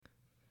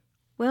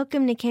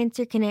Welcome to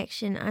Cancer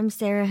Connection. I'm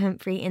Sarah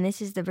Humphrey, and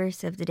this is the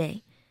verse of the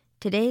day.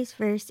 Today's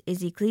verse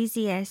is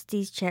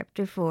Ecclesiastes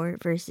chapter 4,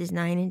 verses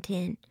 9 and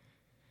 10.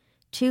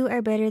 2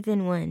 are better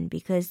than 1,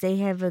 because they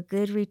have a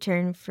good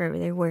return for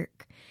their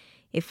work.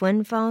 If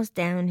one falls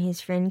down, his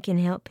friend can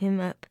help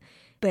him up,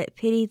 but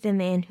pity the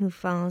man who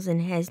falls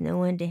and has no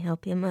one to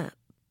help him up.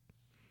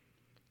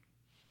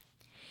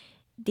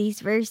 These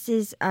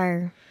verses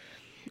are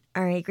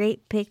a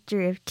great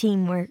picture of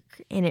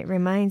teamwork, and it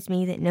reminds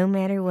me that no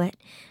matter what,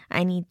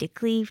 I need to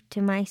cleave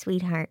to my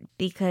sweetheart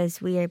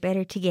because we are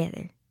better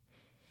together.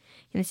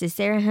 And this is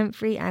Sarah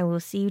Humphrey. I will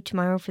see you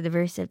tomorrow for the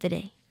verse of the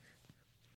day.